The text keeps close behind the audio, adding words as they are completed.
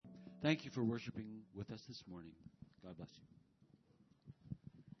Thank you for worshiping with us this morning. God bless you.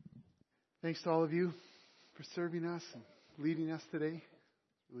 Thanks to all of you for serving us and leading us today.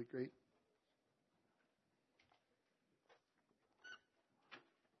 Really great.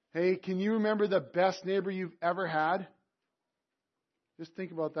 Hey, can you remember the best neighbor you've ever had? Just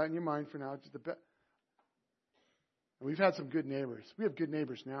think about that in your mind for now. Just and we've had some good neighbors. We have good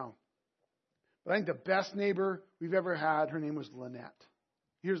neighbors now. But I think the best neighbor we've ever had, her name was Lynette.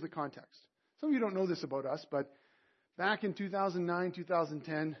 Here's the context. Some of you don't know this about us, but back in 2009,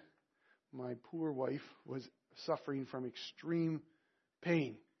 2010, my poor wife was suffering from extreme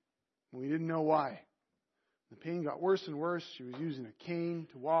pain. We didn't know why. The pain got worse and worse. She was using a cane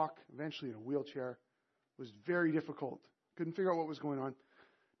to walk, eventually in a wheelchair. It was very difficult. Couldn't figure out what was going on.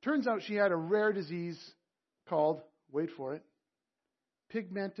 Turns out she had a rare disease called, wait for it,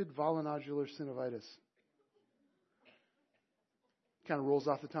 pigmented volnodular synovitis. Kind of rolls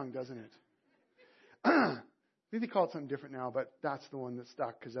off the tongue, doesn't it? I think they call it something different now, but that's the one that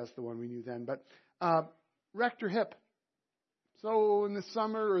stuck because that's the one we knew then. But wrecked her hip. So in the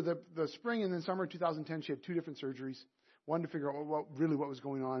summer, or the spring and then summer of 2010, she had 2 different surgeries. One to figure out what was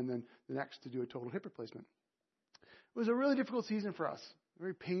going on, and then the next to do a total hip replacement. It was a really difficult season for us, a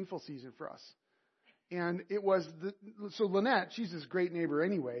very painful season for us. And it was, so Lynette, she's this great neighbor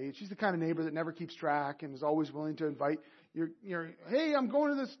anyway. She's the kind of neighbor that never keeps track and is always willing to invite hey, I'm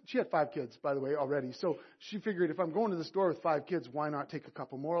going to this. She had 5 kids, by the way, already. So she figured if I'm going to the store with 5 kids, why not take a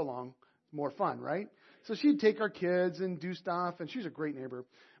couple more along? More fun, right? So she'd take our kids and do stuff, and she's a great neighbor.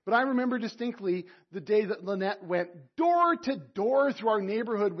 But I remember distinctly the day that Lynette went door to door through our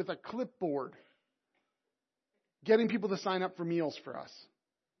neighborhood with a clipboard, getting people to sign up for meals for us.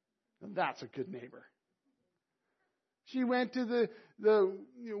 And that's a good neighbor. She went to the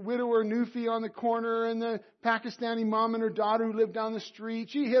widower Nufi on the corner and the Pakistani mom and her daughter who lived down the street.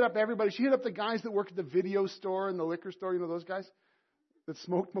 She hit up everybody. She hit up the guys that work at the video store and the liquor store. You know those guys that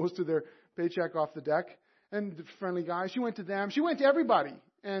smoked most of their paycheck off the deck? And the friendly guys. She went to them. She went to everybody.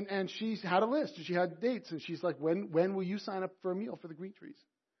 And she had a list. She had dates. And she's like, when will you sign up for a meal for the Green Trees?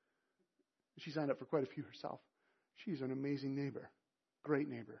 She signed up for quite a few herself. She's an amazing neighbor. Great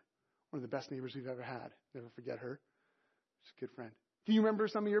neighbor. One of the best neighbors we've ever had. Never forget her. She's a good friend. Can you remember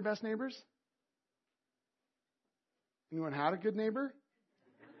some of your best neighbors? Anyone had a good neighbor?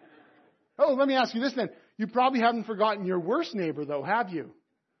 Oh, let me ask you this then. You probably haven't forgotten your worst neighbor, though, have you?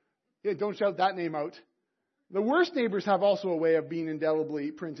 Yeah, don't shout that name out. The worst neighbors have also a way of being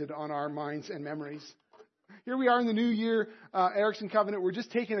indelibly printed on our minds and memories. Here we are in the new year, Erickson Covenant. We're just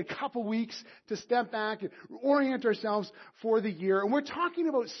taking a couple weeks to step back and orient ourselves for the year. And we're talking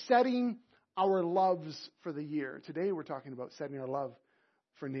about setting our loves for the year. Today we're talking about setting our love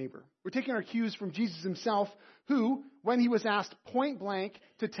for neighbor. We're taking our cues from Jesus himself, who, when he was asked point blank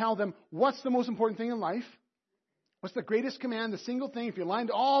to tell them what's the most important thing in life, what's the greatest command, the single thing, if you lined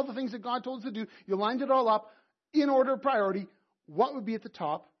all the things that God told us to do, you lined it all up in order of priority, what would be at the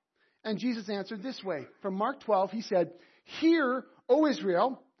top? And Jesus answered this way. From Mark 12, he said, "Hear, O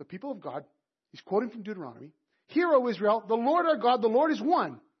Israel," the people of God. He's quoting from Deuteronomy. "Hear, O Israel, the Lord our God, the Lord is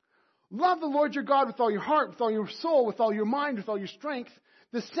one. Love the Lord your God with all your heart, with all your soul, with all your mind, with all your strength.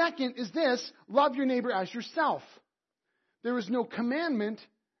 The second is this, love your neighbor as yourself. There is no commandment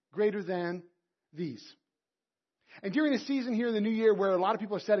greater than these." And during a season here in the new year where a lot of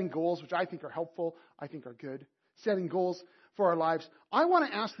people are setting goals, which I think are helpful, I think are good, setting goals for our lives, I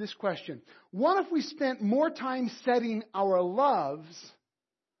want to ask this question. What if we spent more time setting our loves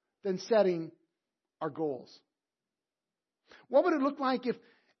than setting our goals? What would it look like if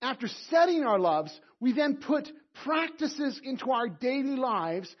after setting our loves, we then put practices into our daily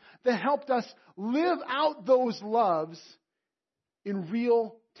lives that helped us live out those loves in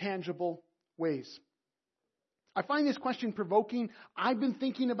real, tangible ways? I find this question provoking. I've been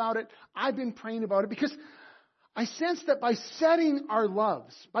thinking about it. I've been praying about it because I sense that by setting our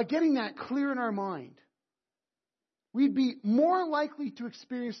loves, by getting that clear in our mind, we'd be more likely to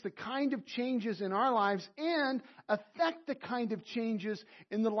experience the kind of changes in our lives and affect the kind of changes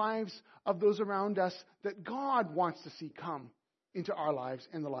in the lives of those around us that God wants to see come into our lives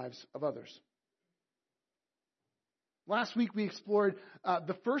and the lives of others. Last week we explored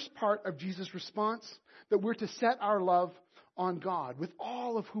the first part of Jesus' response, that we're to set our love on God with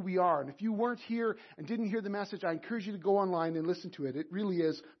all of who we are. And if you weren't here and didn't hear the message, I encourage you to go online and listen to it. It really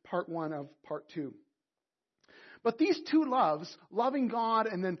is part 1 of part 2. But these two loves, loving God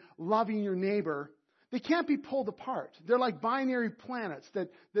and then loving your neighbor, they can't be pulled apart. They're like binary planets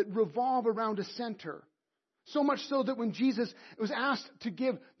that revolve around a center. So much so that when Jesus was asked to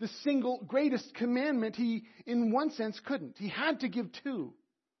give the single greatest commandment, he, in one sense, couldn't. He had to give 2.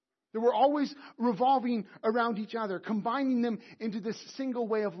 They were always revolving around each other, combining them into this single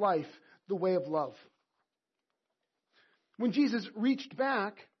way of life, the way of love. When Jesus reached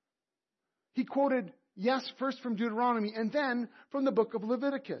back, he quoted, yes, first from Deuteronomy and then from the book of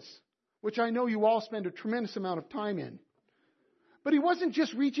Leviticus, which I know you all spend a tremendous amount of time in. But he wasn't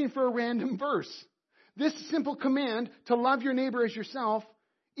just reaching for a random verse. This simple command to love your neighbor as yourself,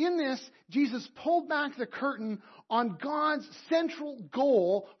 in this, Jesus pulled back the curtain on God's central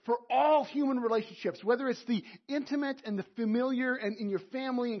goal for all human relationships, whether it's the intimate and the familiar and in your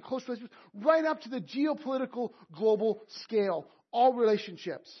family and close relationships, right up to the geopolitical global scale, all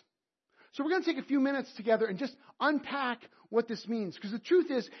relationships. So we're going to take a few minutes together and just unpack what this means. Because the truth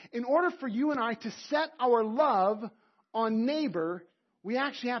is, in order for you and I to set our love on neighbor, we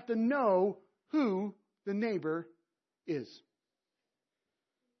actually have to know who the neighbor is.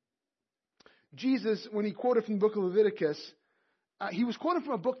 Jesus, when he quoted from the book of Leviticus, he was quoting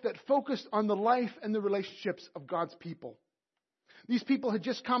from a book that focused on the life and the relationships of God's people. These people had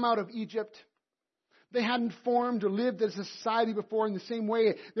just come out of Egypt. They hadn't formed or lived as a society before in the same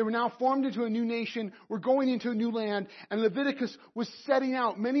way. They were now formed into a new nation. We're going into a new land. And Leviticus was setting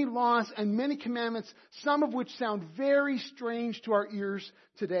out many laws and many commandments, some of which sound very strange to our ears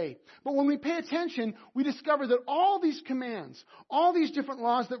today. But when we pay attention, we discover that all these commands, all these different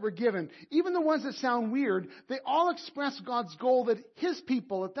laws that were given, even the ones that sound weird, they all express God's goal that His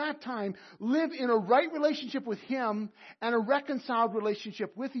people at that time live in a right relationship with Him and a reconciled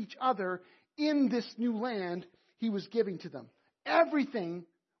relationship with each other in this new land He was giving to them. Everything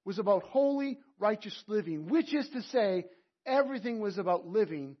was about holy, righteous living, which is to say, everything was about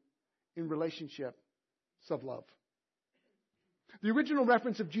living in relationships of love. The original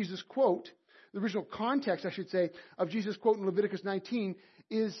reference of Jesus' quote, the original context, I should say, of Jesus' quote in Leviticus 19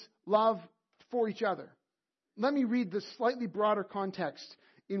 is love for each other. Let me read the slightly broader context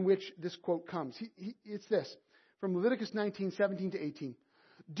in which this quote comes. It's this, from Leviticus 19, 17 to 18.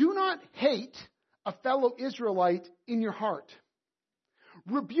 Do not hate a fellow Israelite in your heart.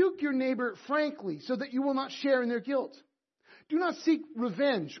 Rebuke your neighbor frankly so that you will not share in their guilt. Do not seek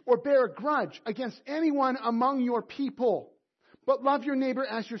revenge or bear a grudge against anyone among your people, but love your neighbor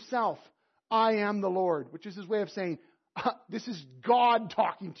as yourself. I am the Lord, which is His way of saying, this is God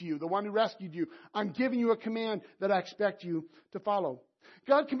talking to you, the one who rescued you. I'm giving you a command that I expect you to follow.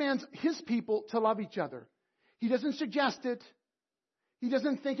 God commands His people to love each other. He doesn't suggest it. He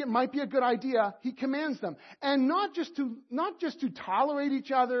doesn't think it might be a good idea. He commands them. And not just to tolerate each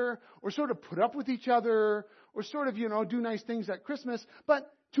other or sort of put up with each other or sort of, do nice things at Christmas,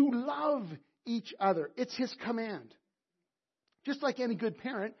 but to love each other. It's His command. Just like any good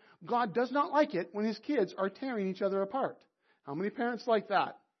parent, God does not like it when His kids are tearing each other apart. How many parents like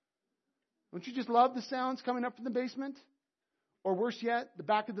that? Don't you just love the sounds coming up from the basement? Or worse yet, the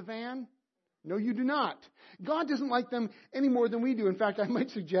back of the van? No, you do not. God doesn't like them any more than we do. In fact, I might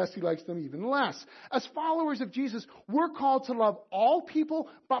suggest He likes them even less. As followers of Jesus, we're called to love all people,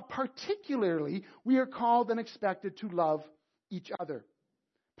 but particularly we are called and expected to love each other.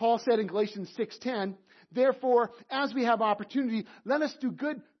 Paul said in Galatians 6:10, therefore, as we have opportunity, let us do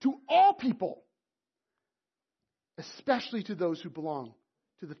good to all people, especially to those who belong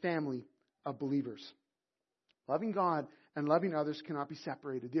to the family of believers. Loving God and loving others cannot be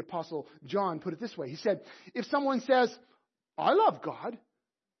separated. The Apostle John put it this way. He said, if someone says, I love God,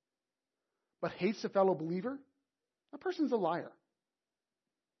 but hates a fellow believer, that person's a liar.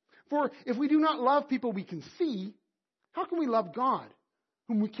 For if we do not love people we can see, how can we love God,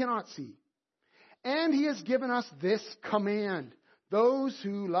 whom we cannot see? And He has given us this command. Those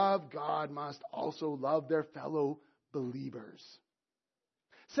who love God must also love their fellow believers.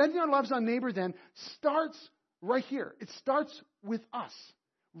 Setting our loves on neighbor then starts right here. It starts with us.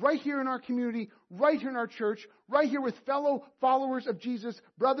 Right here in our community, right here in our church, right here with fellow followers of Jesus,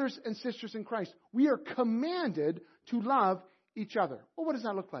 brothers and sisters in Christ. We are commanded to love each other. Well, what does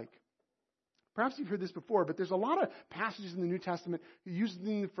that look like? Perhaps you've heard this before, but there's a lot of passages in the New Testament that use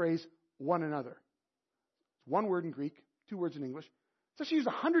the phrase one another. One word in Greek, two words in English. It's actually used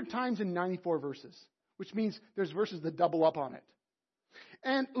 100 times in 94 verses, which means there's verses that double up on it.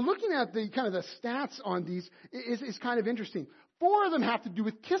 And looking at the kind of the stats on these is kind of interesting. 4 of them have to do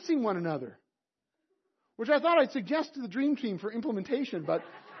with kissing one another, which I thought I'd suggest to the Dream Team for implementation, but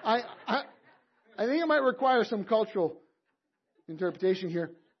I think it might require some cultural interpretation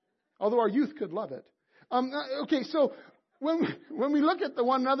here, although our youth could love it. Okay, so when we look at the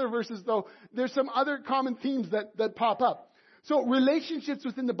one another verses, though, there's some other common themes that pop up. So relationships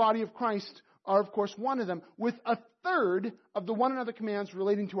within the body of Christ are, of course, one of them, with a third of the one another commands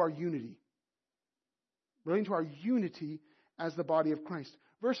relating to our unity. Relating to our unity as the body of Christ.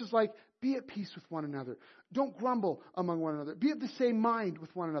 verses like, be at peace with one another. Don't grumble among one another. Be of the same mind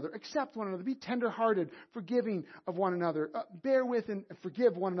with one another. Accept one another. Be tenderhearted, forgiving of one another. Bear with and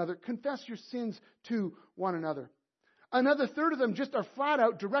forgive one another. Confess your sins to one another. Another third of them just are flat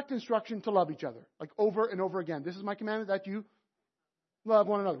out direct instruction to love each other. Like over and over again. This is my commandment that you love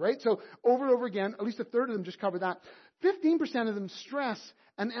one another, right? So over and over again, at least a third of them just cover that. 15% of them stress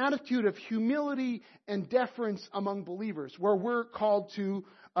an attitude of humility and deference among believers, where we're called to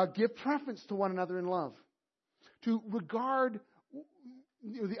give preference to one another in love, to regard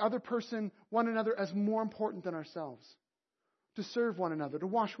the other person, one another, as more important than ourselves, to serve one another, to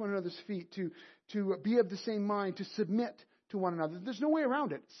wash one another's feet, to be of the same mind, to submit to one another. There's no way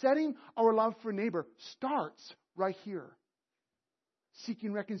around it. Setting our love for neighbor starts right here.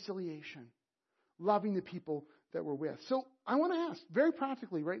 Seeking reconciliation, loving the people that we're with. So I want to ask, very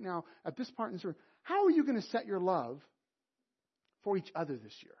practically right now, at this part in the sermon, how are you going to set your love for each other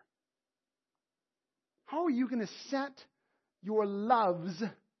this year? How are you going to set your loves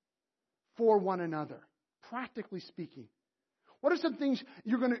for one another, practically speaking? What are some things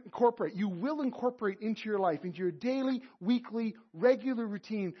you're going to incorporate? You will incorporate into your life, into your daily, weekly, regular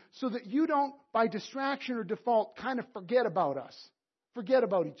routine, so that you don't, by distraction or default, kind of forget about us. Forget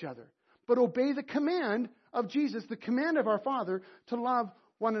about each other. But obey the command of Jesus, the command of our Father, to love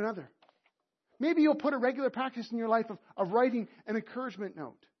one another. Maybe you'll put a regular practice in your life of writing an encouragement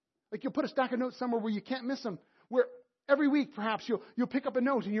note. Like you'll put a stack of notes somewhere where you can't miss them. Where every week, perhaps, you'll pick up a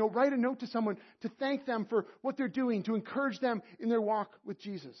note and you'll write a note to someone to thank them for what they're doing, to encourage them in their walk with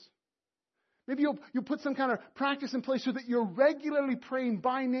Jesus. Maybe you'll put some kind of practice in place so that you're regularly praying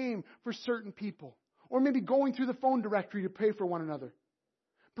by name for certain people. Or maybe going through the phone directory to pray for one another.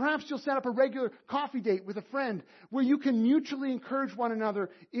 Perhaps you'll set up a regular coffee date with a friend where you can mutually encourage one another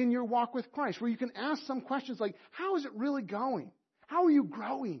in your walk with Christ, where you can ask some questions like, how is it really going? How are you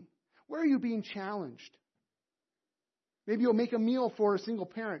growing? Where are you being challenged? Maybe you'll make a meal for a single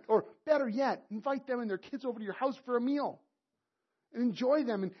parent, or better yet, invite them and their kids over to your house for a meal and enjoy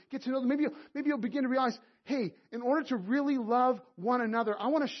them and get to know them. Maybe you'll begin to realize, hey, in order to really love one another, I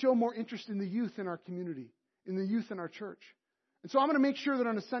want to show more interest in the youth in our community, in the youth in our church. And so I'm going to make sure that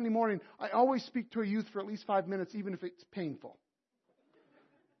on a Sunday morning, I always speak to a youth for at least 5 minutes, even if it's painful.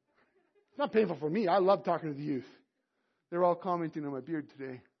 It's not painful for me. I love talking to the youth. They're all commenting on my beard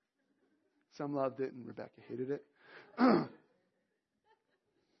today. Some loved it and Rebecca hated it.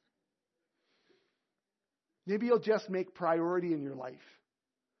 Maybe you'll just make priority in your life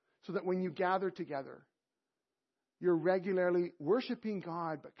so that when you gather together, you're regularly worshiping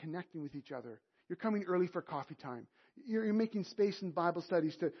God but connecting with each other. You're coming early for coffee time. You're making space in Bible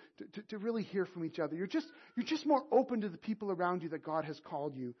studies to really hear from each other. You're just more open to the people around you that God has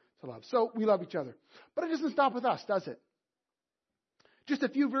called you to love. So we love each other. But it doesn't stop with us, does it? Just a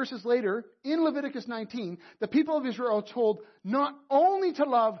few verses later, in Leviticus 19, the people of Israel are told not only to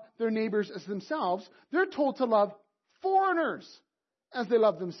love their neighbors as themselves, they're told to love foreigners as they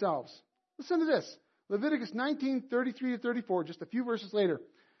love themselves. Listen to this. Leviticus 19, 33 to 34, just a few verses later,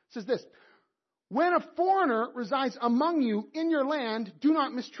 says this. When a foreigner resides among you in your land, do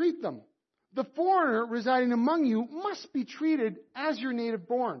not mistreat them. The foreigner residing among you must be treated as your native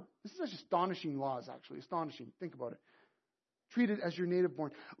born. This is astonishing laws, actually. Astonishing. Think about it. Treated as your native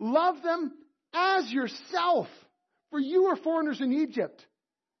born. Love them as yourself, for you are foreigners in Egypt.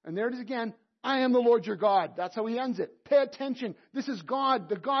 And there it is again. I am the Lord your God. That's how he ends it. Pay attention. This is God,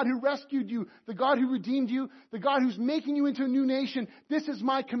 the God who rescued you, the God who redeemed you, the God who's making you into a new nation. This is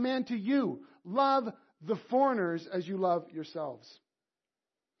my command to you. Love the foreigners as you love yourselves.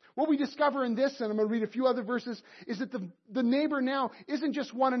 What we discover in this, and I'm going to read a few other verses, is that the neighbor now isn't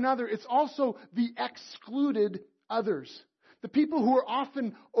just one another, it's also the excluded others. The people who are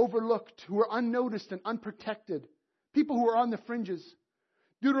often overlooked, who are unnoticed and unprotected. People who are on the fringes.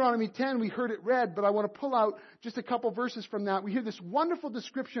 Deuteronomy 10, we heard it read, but I want to pull out just a couple verses from that. We hear this wonderful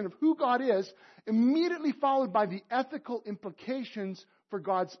description of who God is, immediately followed by the ethical implications for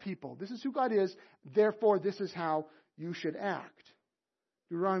God's people. This is who God is, therefore this is how you should act.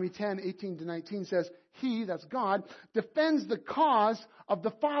 Deuteronomy 10, 18 to 19 says, He, that's God, defends the cause of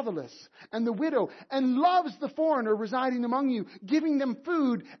the fatherless and the widow and loves the foreigner residing among you, giving them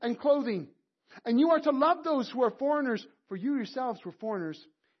food and clothing. And you are to love those who are foreigners, for you yourselves were foreigners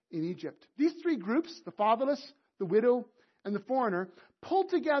in Egypt. These three groups, the fatherless, the widow, and the foreigner, pull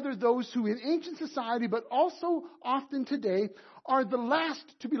together those who in ancient society, but also often today, are the last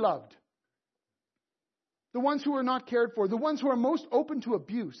to be loved. The ones who are not cared for, the ones who are most open to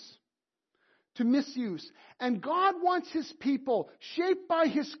abuse, to misuse. And God wants His people, shaped by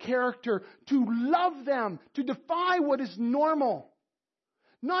His character, to love them, to defy what is normal.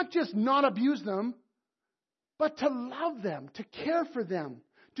 not just not abuse them, but to love them, to care for them,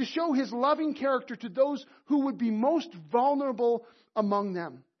 to show his loving character to those who would be most vulnerable among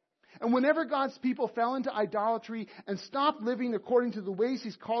them. And whenever God's people fell into idolatry and stopped living according to the ways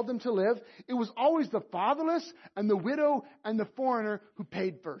he's called them to live, it was always the fatherless and the widow and the foreigner who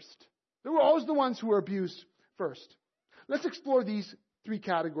paid first. They were always the ones who were abused first. Let's explore these three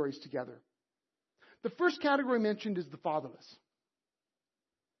categories together. The first category mentioned is the fatherless.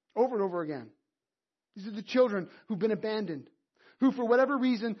 Over and over again. These are the children who've been abandoned, who for whatever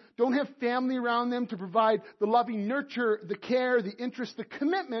reason don't have family around them to provide the loving nurture, the care, the interest, the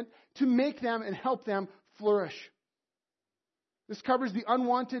commitment to make them and help them flourish. This covers the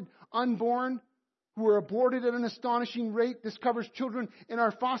unwanted unborn who are aborted at an astonishing rate. This covers children in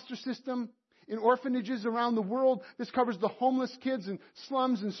our foster system, in orphanages around the world. This covers the homeless kids in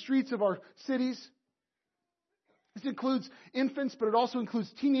slums and streets of our cities. This includes infants, but it also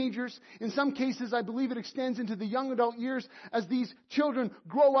includes teenagers. In some cases, I believe it extends into the young adult years as these children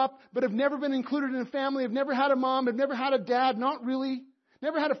grow up, but have never been included in a family, have never had a mom, have never had a dad, not really.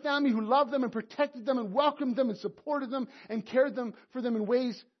 Never had a family who loved them and protected them and welcomed them and supported them and cared for them in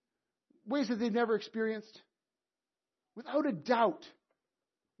ways that they've never experienced. Without a doubt,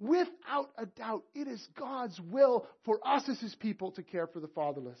 it is God's will for us as his people to care for the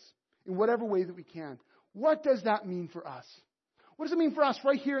fatherless in whatever way that we can. What does that mean for us? What does it mean for us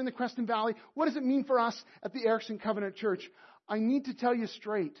right here in the Creston Valley? What does it mean for us at the Erickson Covenant Church? I need to tell you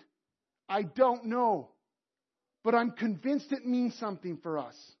straight. I don't know. But I'm convinced it means something for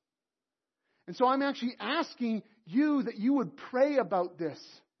us. And so I'm actually asking you that you would pray about this.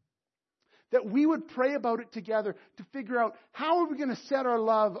 That we would pray about it together to figure out how are we going to set our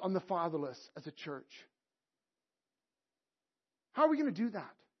love on the fatherless as a church? How are we going to do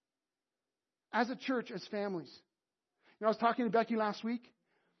that? As a church, as families. You know, I was talking to Becky last week,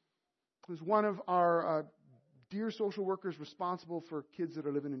 who's one of our dear social workers responsible for kids that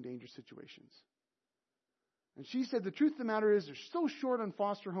are living in dangerous situations. And she said the truth of the matter is they're so short on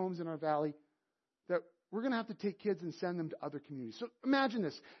foster homes in our valley that we're going to have to take kids and send them to other communities. So imagine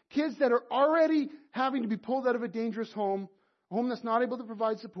this. Kids that are already having to be pulled out of a dangerous home, a home that's not able to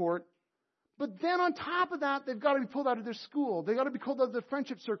provide support. But then on top of that, they've got to be pulled out of their school. They've got to be pulled out of their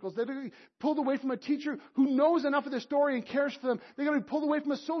friendship circles. They've got to be pulled away from a teacher who knows enough of their story and cares for them. They've got to be pulled away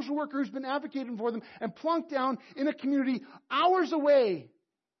from a social worker who's been advocating for them and plunked down in a community hours away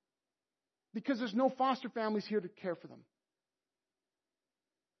because there's no foster families here to care for them.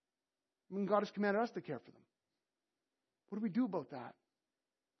 I mean, God has commanded us to care for them. What do we do about that?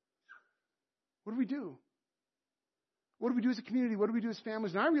 What do we do? What do we do as a community? What do we do as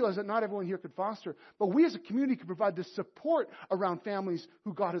families? And I realize that not everyone here could foster, but we as a community could provide the support around families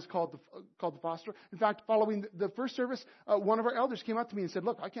who God has called to foster. In fact, following the first service, one of our elders came up to me and said,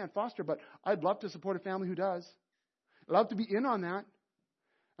 look, I can't foster, but I'd love to support a family who does. I'd love to be in on that.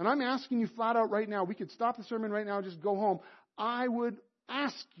 And I'm asking you flat out right now, we could stop the sermon right now and just go home. I would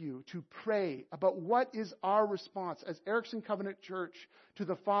ask you to pray about what is our response as Erickson Covenant Church to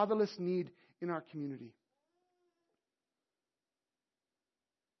the fatherless need in our community.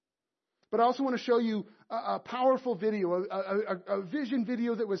 But I also want to show you a powerful video, a vision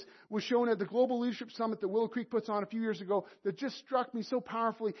video that was shown at the Global Leadership Summit that Willow Creek puts on a few years ago that just struck me so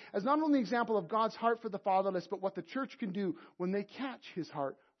powerfully as not only an example of God's heart for the fatherless, but what the church can do when they catch his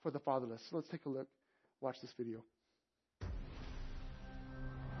heart for the fatherless. So let's take a look. Watch this video.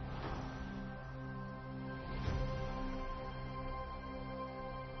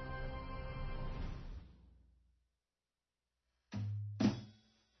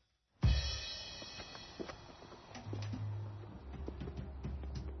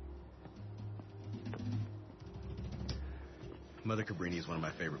 Mother Cabrini is one of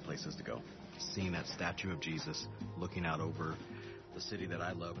my favorite places to go. Seeing that statue of Jesus, looking out over the city that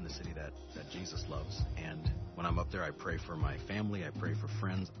I love and the city that Jesus loves. And when I'm up there, I pray for my family, I pray for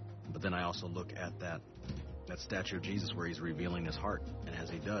friends, but then I also look at that statue of Jesus where he's revealing his heart. And as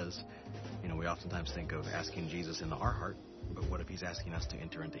he does, you know, we oftentimes think of asking Jesus into our heart, but what if he's asking us to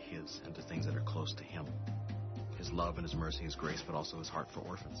enter into his, into things that are close to him? His love and his mercy, his grace, but also his heart for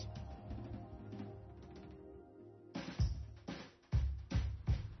orphans.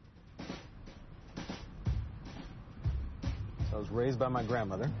 I was raised by my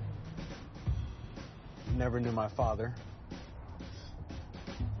grandmother. Never knew my father.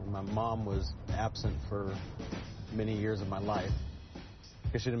 And my mom was absent for many years of my life.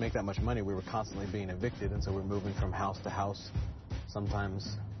 Because she didn't make that much money, we were constantly being evicted, and so we're moving from house to house,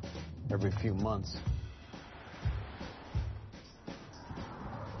 sometimes every few months.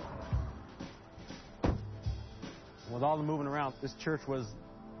 With all the moving around, this church was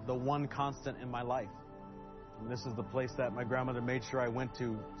the one constant in my life. And this is the place that my grandmother made sure I went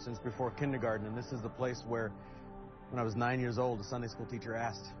to since before kindergarten. And this is the place where, when I was 9 years old, a Sunday school teacher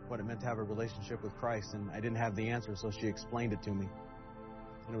asked what it meant to have a relationship with Christ, and I didn't have the answer, so she explained it to me.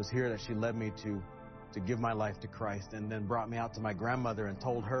 And it was here that she led me to give my life to Christ, and then brought me out to my grandmother and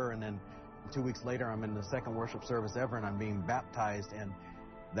told her, and then 2 weeks later, I'm in the second worship service ever, and I'm being baptized, and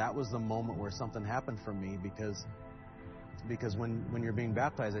that was the moment where something happened for me, because when you're being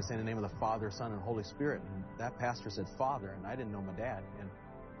baptized, they say in the name of the Father, Son, and Holy Spirit, and that pastor said Father, and I didn't know my dad, and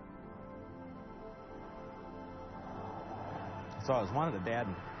so I always wanted a dad,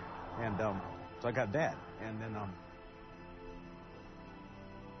 and so I got dad, and then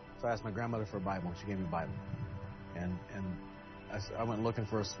so I asked my grandmother for a Bible, and she gave me a Bible, and I went looking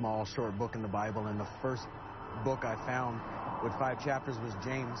for a small, short book in the Bible, and the first book I found with 5 chapters was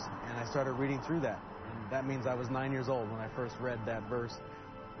James, and I started reading through that, and that means I was 9 years old when I first read that verse,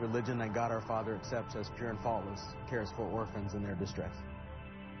 religion that God our Father accepts as pure and faultless, cares for orphans in their distress.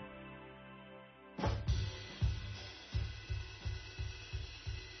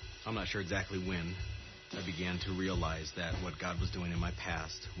 I'm not sure exactly when I began to realize that what God was doing in my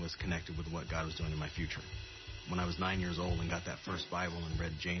past was connected with what God was doing in my future. When I was 9 years old and got that first Bible and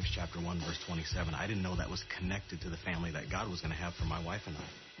read James chapter 1, verse 27, I didn't know that was connected to the family that God was going to have for my wife and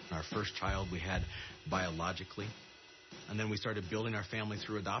I. Our first child we had biologically, and then we started building our family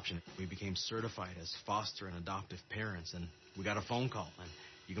through adoption. We became certified as foster and adoptive parents, and we got a phone call, and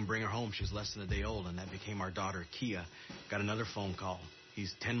you can bring her home. She's less than a day old, and that became our daughter, Kia. Got another phone call.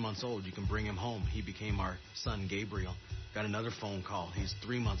 He's 10 months old. You can bring him home. He became our son, Gabriel. Got another phone call. He's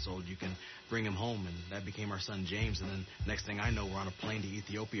 3 months old. You can bring him home. And that became our son, James. And then next thing I know, we're on a plane to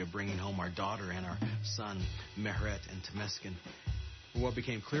Ethiopia bringing home our daughter and our son, Mehret and Temeskin. What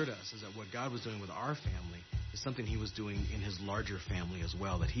became clear to us is that what God was doing with our family is something he was doing in his larger family as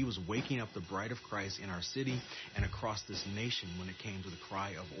well. That he was waking up the bride of Christ in our city and across this nation when it came to the cry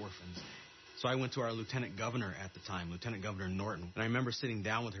of orphans. So I went to our lieutenant governor at the time, Lieutenant Governor Norton, and I remember sitting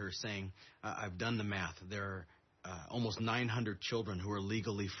down with her saying, I've done the math. There are almost 900 children who are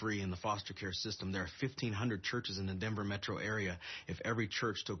legally free in the foster care system. There are 1,500 churches in the Denver metro area. If every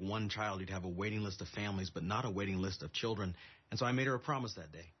church took one child, you'd have a waiting list of families, but not a waiting list of children. And so I made her a promise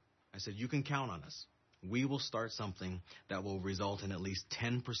that day. I said, you can count on us. We will start something that will result in at least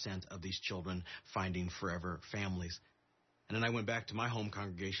 10% of these children finding forever families. And then I went back to my home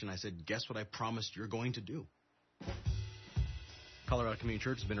congregation. I said, guess what I promised you're going to do? Colorado Community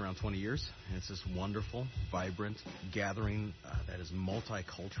Church has been around 20 years. And it's this wonderful, vibrant gathering that is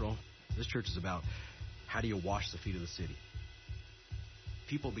multicultural. This church is about how do you wash the feet of the city.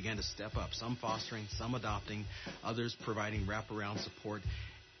 People began to step up, some fostering, some adopting, others providing wraparound support.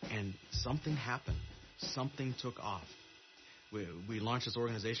 And something happened. Something took off. We launched this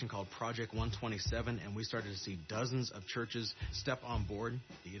organization called Project 127, and we started to see dozens of churches step on board.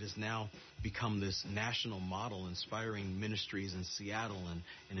 It has now become this national model, inspiring ministries in Seattle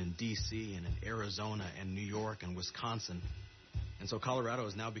and in D.C. and in Arizona and New York and Wisconsin. And so Colorado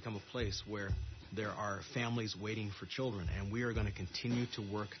has now become a place where there are families waiting for children, and we are going to continue to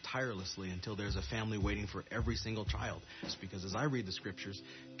work tirelessly until there's a family waiting for every single child. It's because as I read the scriptures,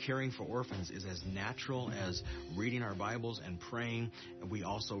 caring for orphans is as natural as reading our Bibles and praying, and we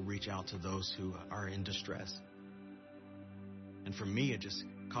also reach out to those who are in distress. And for me, it just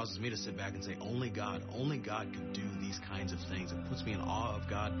causes me to sit back and say, only God could do these kinds of things. It puts me in awe of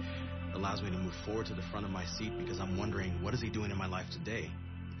God. It allows me to move forward to the front of my seat because I'm wondering, what is he doing in my life today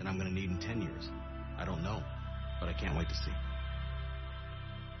that I'm going to need in 10 years? I don't know, but I can't wait to see.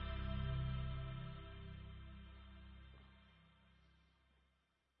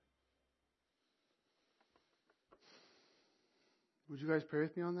 Would you guys pray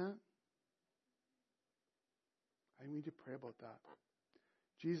with me on that? I need to pray about that.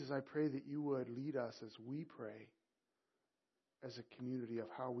 Jesus, I pray that you would lead us as we pray as a community of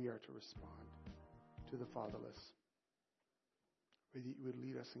how we are to respond to the fatherless. Pray that you would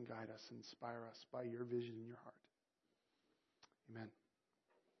lead us and guide us and inspire us by your vision in your heart. Amen.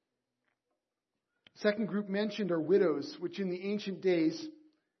 Second group mentioned are widows, which in the ancient days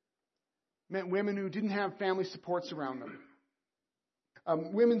meant women who didn't have family supports around them.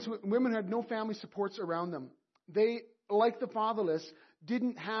 Women had no family supports around them. They, like the fatherless,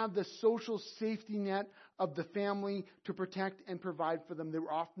 didn't have the social safety net of the family to protect and provide for them. They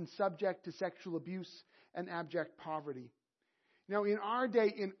were often subject to sexual abuse and abject poverty. Now, in our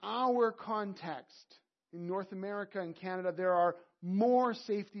day, in our context, in North America and Canada, there are more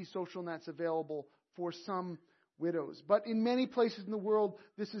safety social nets available for some widows. But in many places in the world,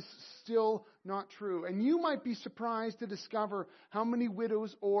 this is still not true. And you might be surprised to discover how many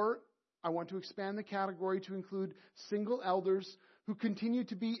widows, or I want to expand the category to include single elders, who continue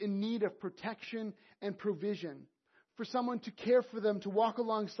to be in need of protection and provision, for someone to care for them, to walk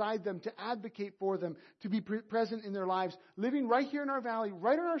alongside them, to advocate for them, to be present in their lives, living right here in our valley,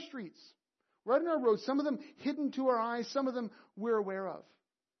 right on our streets, right on our roads, some of them hidden to our eyes, some of them we're aware of.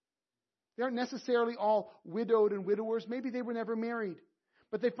 They aren't necessarily all widowed and widowers. Maybe they were never married,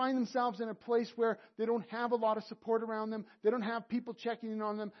 but they find themselves in a place where they don't have a lot of support around them. They don't have people checking in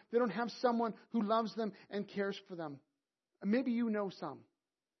on them. They don't have someone who loves them and cares for them. And maybe you know some.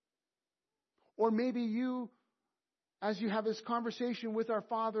 Or maybe you, as you have this conversation with our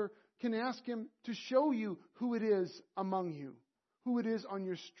Father, can ask Him to show you who it is among you, who it is on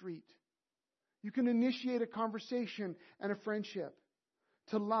your street. You can initiate a conversation and a friendship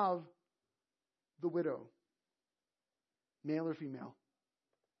to love the widow, male or female.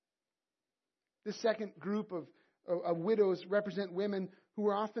 This second group of widows represent women who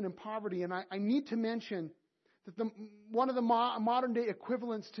are often in poverty. And I need to mention that one of the modern day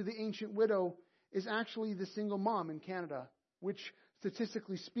equivalents to the ancient widow is actually the single mom in Canada, which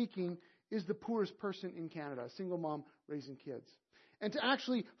statistically speaking is the poorest person in Canada, a single mom raising kids. And to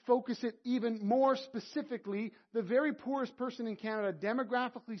actually focus it even more specifically, the very poorest person in Canada,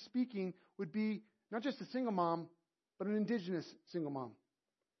 demographically speaking, would be not just a single mom, but an Indigenous single mom.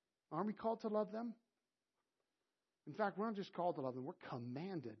 Aren't we called to love them? In fact, we're not just called to love them, we're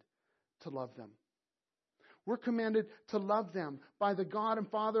commanded to love them. We're commanded to love them by the God and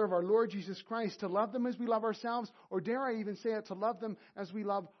Father of our Lord Jesus Christ, to love them as we love ourselves, or dare I even say it, to love them as we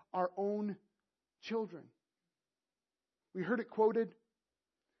love our own children. We heard it quoted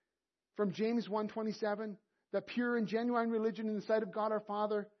from James 1:27, that pure and genuine religion in the sight of God our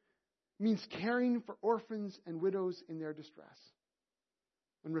Father means caring for orphans and widows in their distress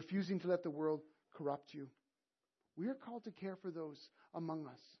and refusing to let the world corrupt you. We are called to care for those among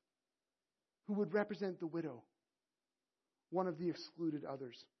us who would represent the widow, one of the excluded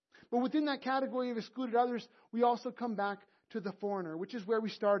others. But within that category of excluded others, we also come back to the foreigner, which is where we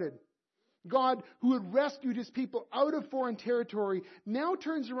started. God, who had rescued His people out of foreign territory, now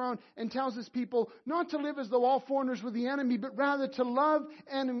turns around and tells His people not to live as though all foreigners were the enemy, but rather to love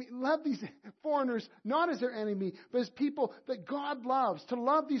these foreigners not as their enemy, but as people that God loves, to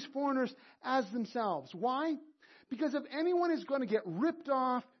love these foreigners as themselves. Why? Because if anyone is going to get ripped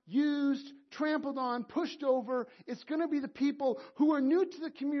off, used, trampled on, pushed over, it's going to be the people who are new to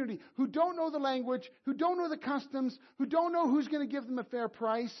the community, who don't know the language, who don't know the customs, who don't know who's going to give them a fair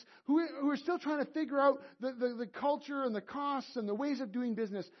price, who are still trying to figure out the culture and the costs and the ways of doing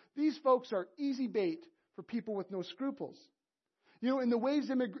business. These folks are easy bait for people with no scruples. You know, in the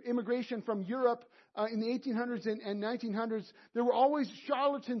waves of immigration from Europe in the 1800s and 1900s, there were always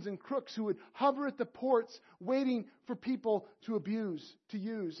charlatans and crooks who would hover at the ports waiting for people to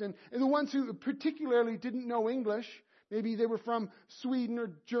use. And the ones who particularly didn't know English, maybe they were from Sweden or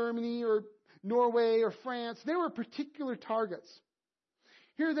Germany or Norway or France, they were particular targets.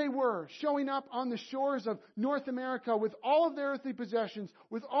 Here they were, showing up on the shores of North America with all of their earthly possessions,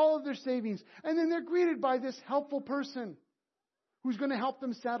 with all of their savings, and then they're greeted by this helpful person who's going to help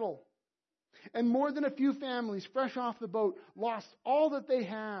them settle. And more than a few families, fresh off the boat, lost all that they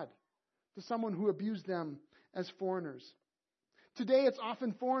had to someone who abused them as foreigners. Today, it's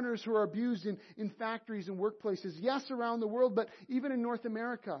often foreigners who are abused in factories and workplaces, yes, around the world, but even in North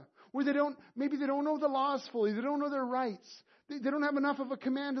America, where they don't know the laws fully, they don't know their rights, they don't have enough of a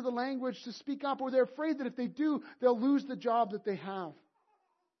command of the language to speak up, or they're afraid that if they do, they'll lose the job that they have.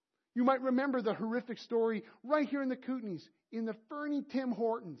 You might remember the horrific story right here in the Kootenays, in the Fernie Tim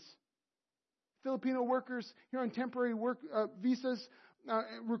Hortons. Filipino workers here on temporary work visas,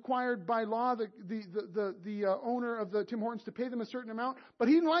 required by law the owner of the Tim Hortons to pay them a certain amount, but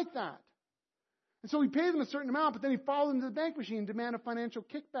he didn't like that. And so he paid them a certain amount, but then he followed them to the bank machine and demanded a financial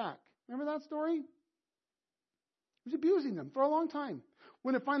kickback. Remember that story? He was abusing them for a long time.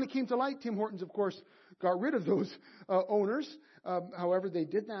 When it finally came to light, Tim Hortons, of course, got rid of those owners. However, they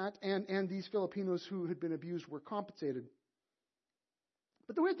did that, and these Filipinos who had been abused were compensated.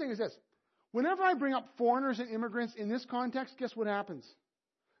 But the weird thing is this. Whenever I bring up foreigners and immigrants in this context, guess what happens?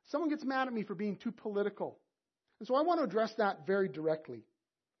 Someone gets mad at me for being too political. And so I want to address that very directly.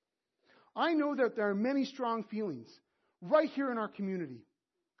 I know that there are many strong feelings right here in our community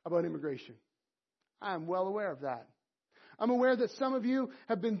about immigration. I'm well aware of that. I'm aware that some of you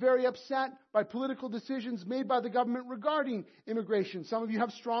have been very upset by political decisions made by the government regarding immigration. Some of you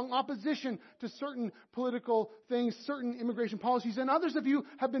have strong opposition to certain political things, certain immigration policies, and others of you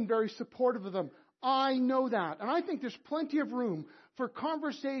have been very supportive of them. I know that. And I think there's plenty of room for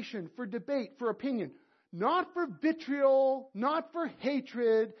conversation, for debate, for opinion. Not for vitriol, not for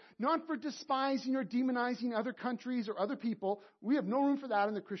hatred, not for despising or demonizing other countries or other people. We have no room for that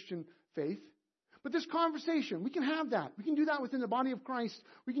in the Christian faith. But this conversation, we can have that. We can do that within the body of Christ.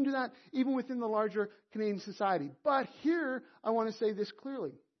 We can do that even within the larger Canadian society. But here, I want to say this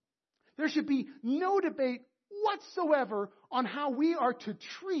clearly. There should be no debate whatsoever on how we are to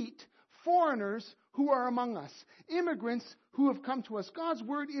treat foreigners who are among us, immigrants who have come to us. God's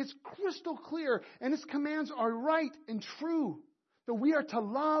word is crystal clear, and His commands are right and true. That we are to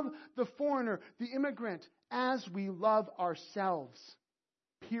love the foreigner, the immigrant, as we love ourselves.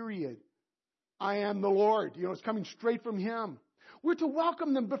 Period. I am the Lord. It's coming straight from Him. We're to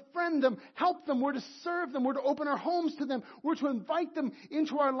welcome them, befriend them, help them. We're to serve them. We're to open our homes to them. We're to invite them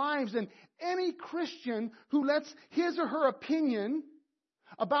into our lives. And any Christian who lets his or her opinion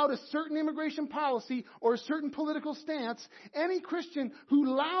about a certain immigration policy or a certain political stance, any Christian who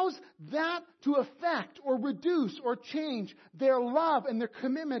allows that to affect or reduce or change their love and their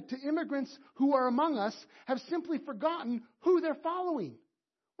commitment to immigrants who are among us have simply forgotten who they're following.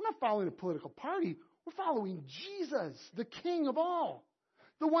 We're not following a political party. We're following Jesus, the King of all.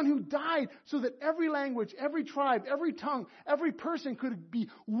 The one who died so that every language, every tribe, every tongue, every person could be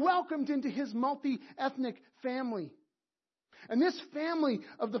welcomed into His multi-ethnic family. And this family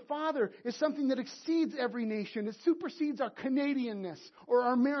of the Father is something that exceeds every nation. It supersedes our Canadianness or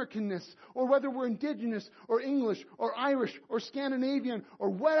our Americanness or whether we're Indigenous or English or Irish or Scandinavian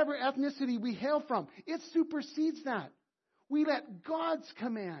or whatever ethnicity we hail from. It supersedes that. We let God's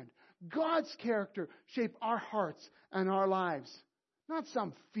command, God's character shape our hearts and our lives. Not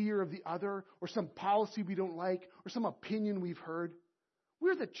some fear of the other or some policy we don't like or some opinion we've heard.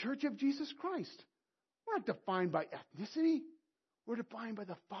 We're the Church of Jesus Christ. We're not defined by ethnicity. We're defined by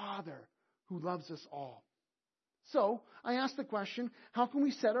the Father who loves us all. So, I ask the question, how can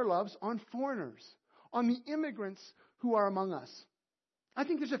we set our loves on foreigners, on the immigrants who are among us? I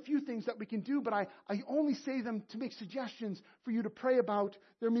think there's a few things that we can do, but I only say them to make suggestions for you to pray about.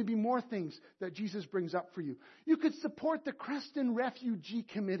 There may be more things that Jesus brings up for you. You could support the Creston Refugee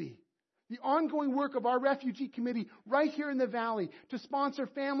Committee, the ongoing work of our refugee committee right here in the valley to sponsor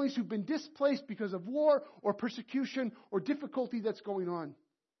families who've been displaced because of war or persecution or difficulty that's going on.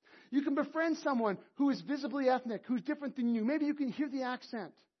 You can befriend someone who is visibly ethnic, who's different than you. Maybe you can hear the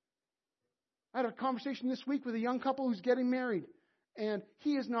accent. I had a conversation this week with a young couple who's getting married, and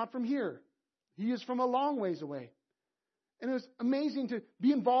he is not from here. He is from a long ways away. And it was amazing to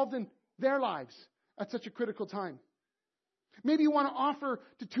be involved in their lives at such a critical time. Maybe you want to offer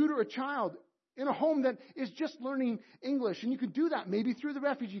to tutor a child in a home that is just learning English. And you can do that maybe through the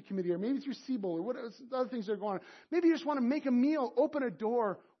refugee committee or maybe through CBOL or what other things that are going on. Maybe you just want to make a meal, open a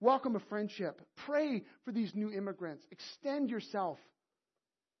door, welcome a friendship. Pray for these new immigrants. Extend yourself.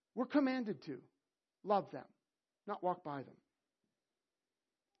 We're commanded to love them, not walk by them.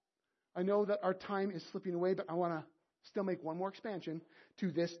 I know that our time is slipping away, but I want to still make one more expansion to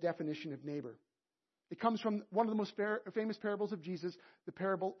this definition of neighbor. It comes from one of the most famous parables of Jesus, the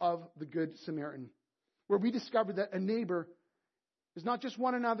parable of the Good Samaritan, where we discover that a neighbor is not just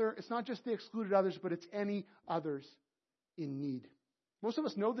one another, it's not just the excluded others, but it's any others in need. Most of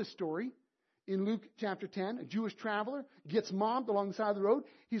us know this story. In Luke chapter 10, a Jewish traveler gets mobbed along the side of the road.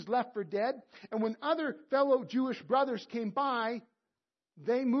 He's left for dead. And when other fellow Jewish brothers came by,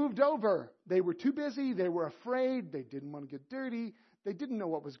 they moved over. They were too busy. They were afraid. They didn't want to get dirty. They didn't know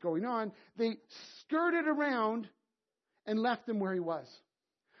what was going on. They skirted around and left him where he was.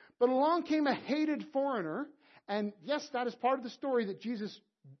 But along came a hated foreigner. And yes, that is part of the story that Jesus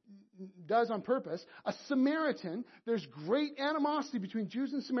does on purpose. A Samaritan. There's great animosity between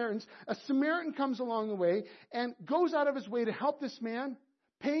Jews and Samaritans. A Samaritan comes along the way and goes out of his way to help this man,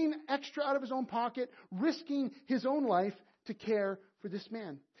 paying extra out of his own pocket, risking his own life to care for this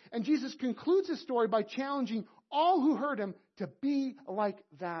man. And Jesus concludes his story by challenging all who heard him to be like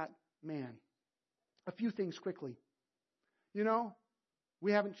that man. A few things quickly.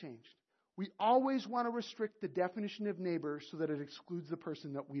 We haven't changed. We always want to restrict the definition of neighbor so that it excludes the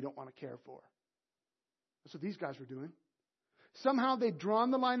person that we don't want to care for. That's what these guys were doing. Somehow they'd drawn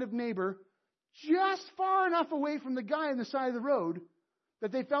the line of neighbor just far enough away from the guy on the side of the road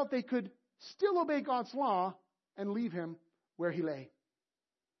that they felt they could still obey God's law and leave him where he lay.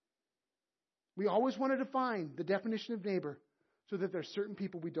 We always want to define the definition of neighbor so that there's certain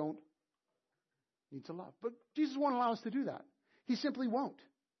people we don't need to love. But Jesus won't allow us to do that. He simply won't.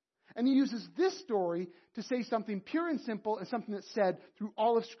 And he uses this story to say something pure and simple and something that's said through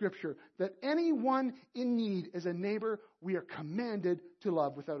all of Scripture, that anyone in need is a neighbor we are commanded to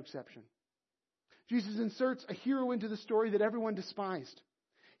love without exception. Jesus inserts a hero into the story that everyone despised.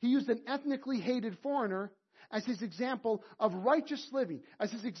 He used an ethnically hated foreigner as his example of righteous living, as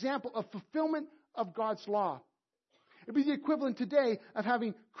his example of fulfillment of God's law. It'd be the equivalent today of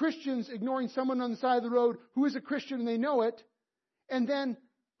having Christians ignoring someone on the side of the road who is a Christian and they know it, and then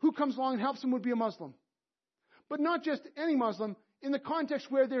who comes along and helps them would be a Muslim. But not just any Muslim. In the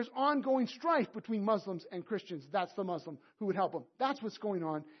context where there's ongoing strife between Muslims and Christians, that's the Muslim who would help them. That's what's going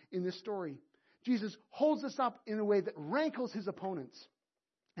on in this story. Jesus holds us up in a way that rankles his opponents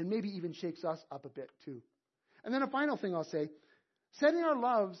and maybe even shakes us up a bit too. And then a final thing I'll say, setting our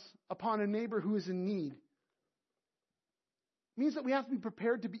loves upon a neighbor who is in need means that we have to be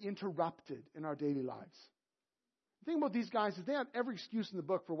prepared to be interrupted in our daily lives. The thing about these guys is they had every excuse in the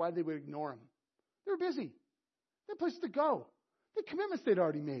book for why they would ignore him. They were busy. They had places to go. They had commitments they'd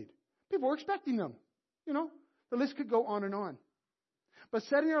already made. People were expecting them. The list could go on and on. But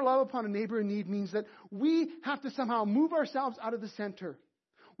setting our love upon a neighbor in need means that we have to somehow move ourselves out of the center.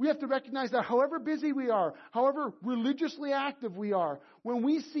 We have to recognize that however busy we are, however religiously active we are, when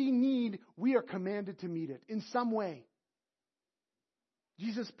we see need, we are commanded to meet it in some way.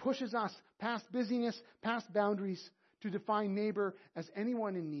 Jesus pushes us past busyness, past boundaries, to define neighbor as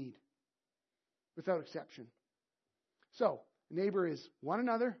anyone in need, without exception. So, neighbor is one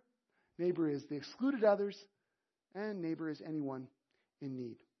another, neighbor is the excluded others, and neighbor is anyone in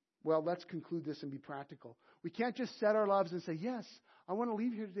need. Well, let's conclude this and be practical. We can't just set our loves and say, yes, I want to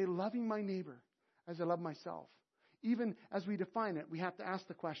leave here today loving my neighbor as I love myself. Even as we define it, we have to ask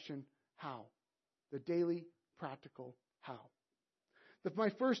the question, how? The daily, practical how. My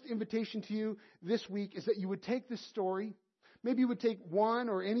first invitation to you this week is that you would take this story. Maybe you would take one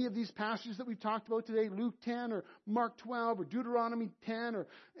or any of these passages that we've talked about today, Luke 10 or Mark 12 or Deuteronomy 10 or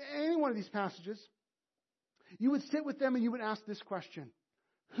any one of these passages. You would sit with them and you would ask this question.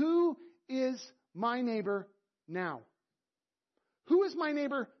 Who is my neighbor now? Who is my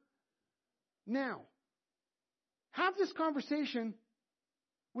neighbor now? Have this conversation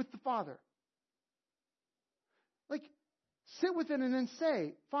with the Father. Sit with it and then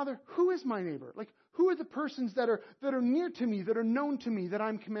say, Father, who is my neighbor? Who are the persons that are near to me, that are known to me, that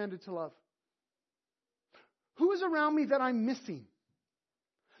I'm commanded to love? Who is around me that I'm missing?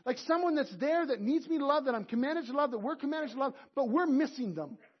 Someone that's there that needs me to love, that I'm commanded to love, that we're commanded to love, but we're missing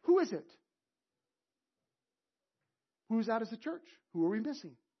them. Who is it? Who is that as a church? Who are we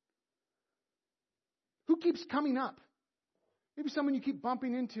missing? Who keeps coming up? Maybe someone you keep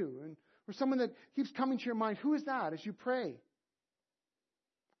bumping into, or someone that keeps coming to your mind. Who is that as you pray?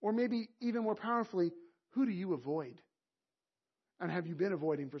 Or maybe even more powerfully, who do you avoid? And have you been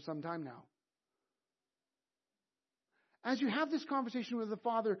avoiding for some time now? As you have this conversation with the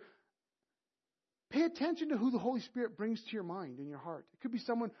Father, pay attention to who the Holy Spirit brings to your mind and your heart. It could be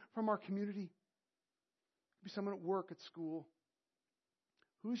someone from our community. It could be someone at work, at school.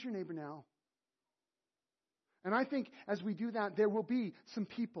 Who's your neighbor now? And I think as we do that, there will be some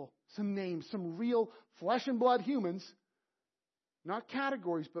people, some names, some real flesh and blood humans, not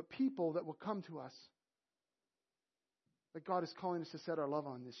categories, but people that will come to us that God is calling us to set our love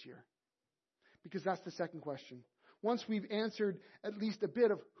on this year. Because that's the second question. Once we've answered at least a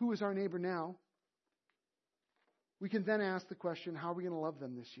bit of who is our neighbor now, we can then ask the question, how are we going to love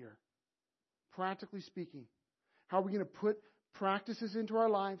them this year? Practically speaking, how are we going to put practices into our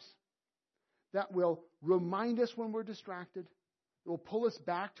lives that will remind us when we're distracted, that will pull us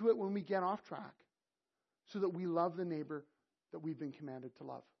back to it when we get off track, so that we love the neighbor that we've been commanded to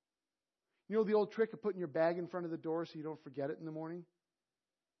love. You know the old trick of putting your bag in front of the door so you don't forget it in the morning?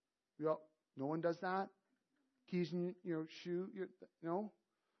 No one does that? Keys in your shoe? No?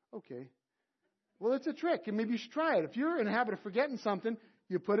 Okay. Well, it's a trick, and maybe you should try it. If you're in the habit of forgetting something,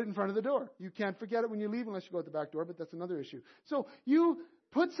 you put it in front of the door. You can't forget it when you leave unless you go out the back door, but that's another issue. So you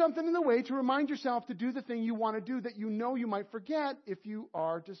put something in the way to remind yourself to do the thing you want to do that you know you might forget if you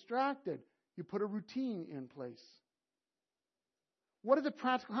are distracted. You put a routine in place. What are the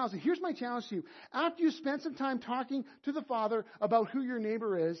practical hows? And here's my challenge to you. After you spend some time talking to the Father about who your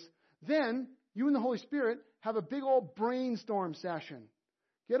neighbor is, then you and the Holy Spirit have a big old brainstorm session.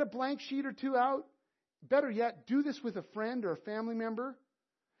 Get a blank sheet or two out. Better yet, do this with a friend or a family member.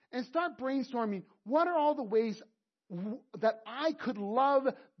 And start brainstorming, what are all the ways that I could love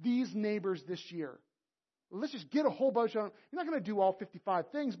these neighbors this year? Let's just get a whole bunch of them. You're not going to do all 55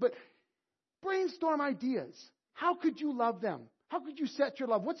 things, but brainstorm ideas. How could you love them? How could you set your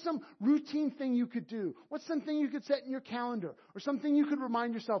love? What's some routine thing you could do? What's something you could set in your calendar? Or something you could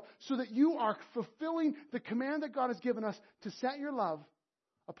remind yourself so that you are fulfilling the command that God has given us to set your love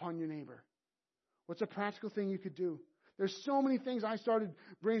upon your neighbor? What's a practical thing you could do? There's so many things. I started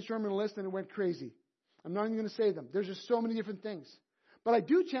brainstorming a list and it went crazy. I'm not even going to say them. There's just so many different things. But I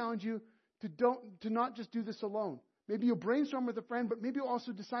do challenge you to not just do this alone. Maybe you'll brainstorm with a friend, but maybe you'll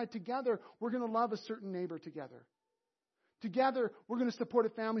also decide together we're going to love a certain neighbor together. Together, we're going to support a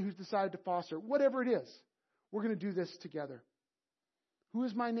family who's decided to foster. Whatever it is, we're going to do this together. Who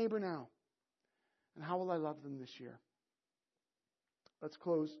is my neighbor now? And how will I love them this year? Let's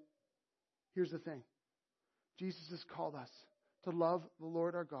close. Here's the thing. Jesus has called us to love the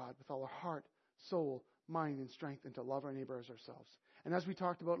Lord our God with all our heart, soul, mind, and strength, and to love our neighbor as ourselves. And as we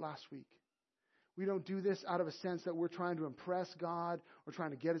talked about last week, we don't do this out of a sense that we're trying to impress God or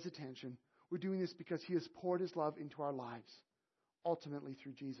trying to get His attention. We're doing this because He has poured His love into our lives, ultimately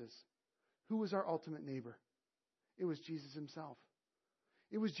through Jesus. Who was our ultimate neighbor? It was Jesus Himself.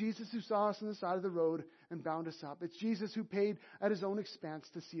 It was Jesus who saw us on the side of the road and bound us up. It's Jesus who paid at His own expense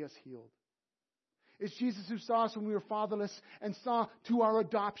to see us healed. It's Jesus who saw us when we were fatherless and saw to our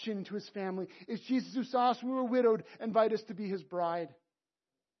adoption into His family. It's Jesus who saw us when we were widowed and invited us to be His bride.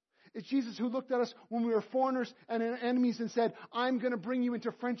 It's Jesus who looked at us when we were foreigners and enemies and said, I'm going to bring you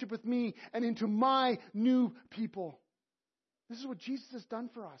into friendship with me and into my new people. This is what Jesus has done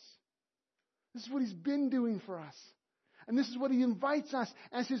for us. This is what He's been doing for us. And this is what He invites us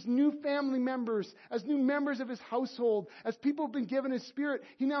as His new family members, as new members of His household, as people have been given His Spirit.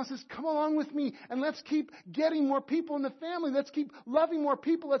 He now says, come along with me and let's keep getting more people in the family. Let's keep loving more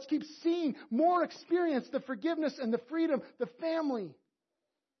people. Let's keep seeing more experience, the forgiveness and the freedom, the family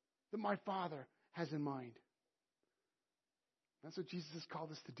that my Father has in mind. That's what Jesus has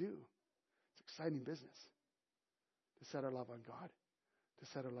called us to do. It's exciting business. To set our love on God. To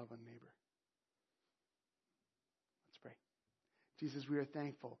set our love on neighbor. Let's pray. Jesus, we are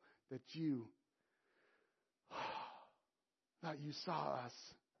thankful that You saw us,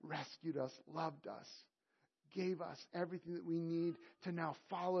 rescued us, loved us, gave us everything that we need to now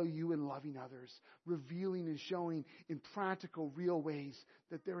follow You in loving others, revealing and showing in practical, real ways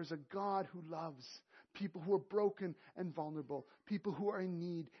that there is a God who loves people who are broken and vulnerable, people who are in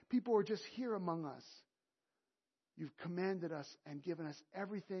need, people who are just here among us. You've commanded us and given us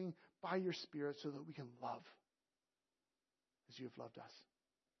everything by Your Spirit so that we can love as You have loved us.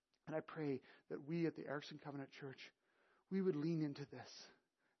 And I pray that we at the Erickson Covenant Church, we would lean into this.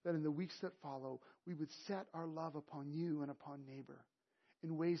 That in the weeks that follow, we would set our love upon You and upon neighbor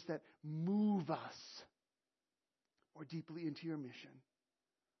in ways that move us more deeply into Your mission.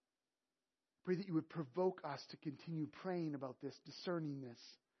 Pray that You would provoke us to continue praying about this, discerning this.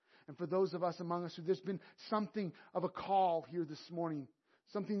 And for those of us among us who there's been something of a call here this morning,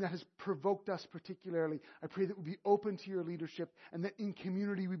 something that has provoked us particularly, I pray that we'll be open to Your leadership and that in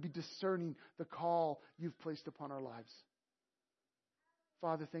community we'd be discerning the call You've placed upon our lives.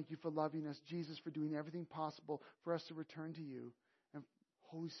 Father, thank You for loving us. Jesus, for doing everything possible for us to return to You. And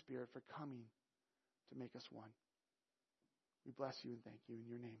Holy Spirit, for coming to make us one. We bless You and thank You in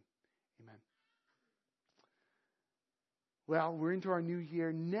Your name. Amen. Well, we're into our new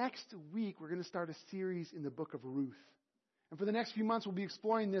year. Next week, we're going to start a series in the book of Ruth. And for the next few months, we'll be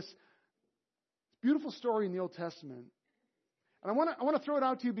exploring this beautiful story in the Old Testament. And I want to throw it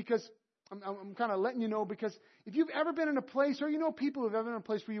out to you because I'm kind of letting you know, because if you've ever been in a place, or you know people who've ever been in a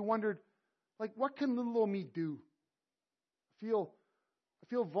place where you wondered, like, what can little old me do? I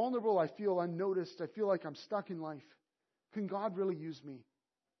feel vulnerable. I feel unnoticed. I feel like I'm stuck in life. Can God really use me?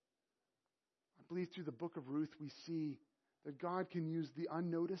 I believe through the book of Ruth, we see that God can use the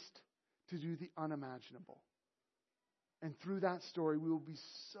unnoticed to do the unimaginable. And through that story, we will be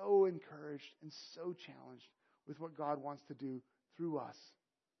so encouraged and so challenged with what God wants to do through us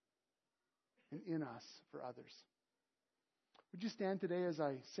and in us for others. Would you stand today as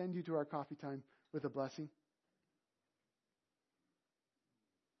I send you to our coffee time with a blessing?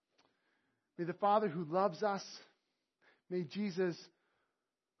 May the Father who loves us, may Jesus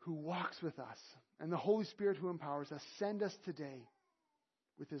who walks with us, and the Holy Spirit who empowers us send us today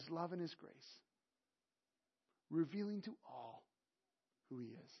with His love and His grace, revealing to all who He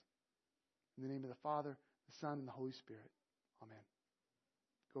is. In the name of the Father, the Son, and the Holy Spirit. Amen.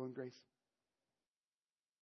 Go in grace.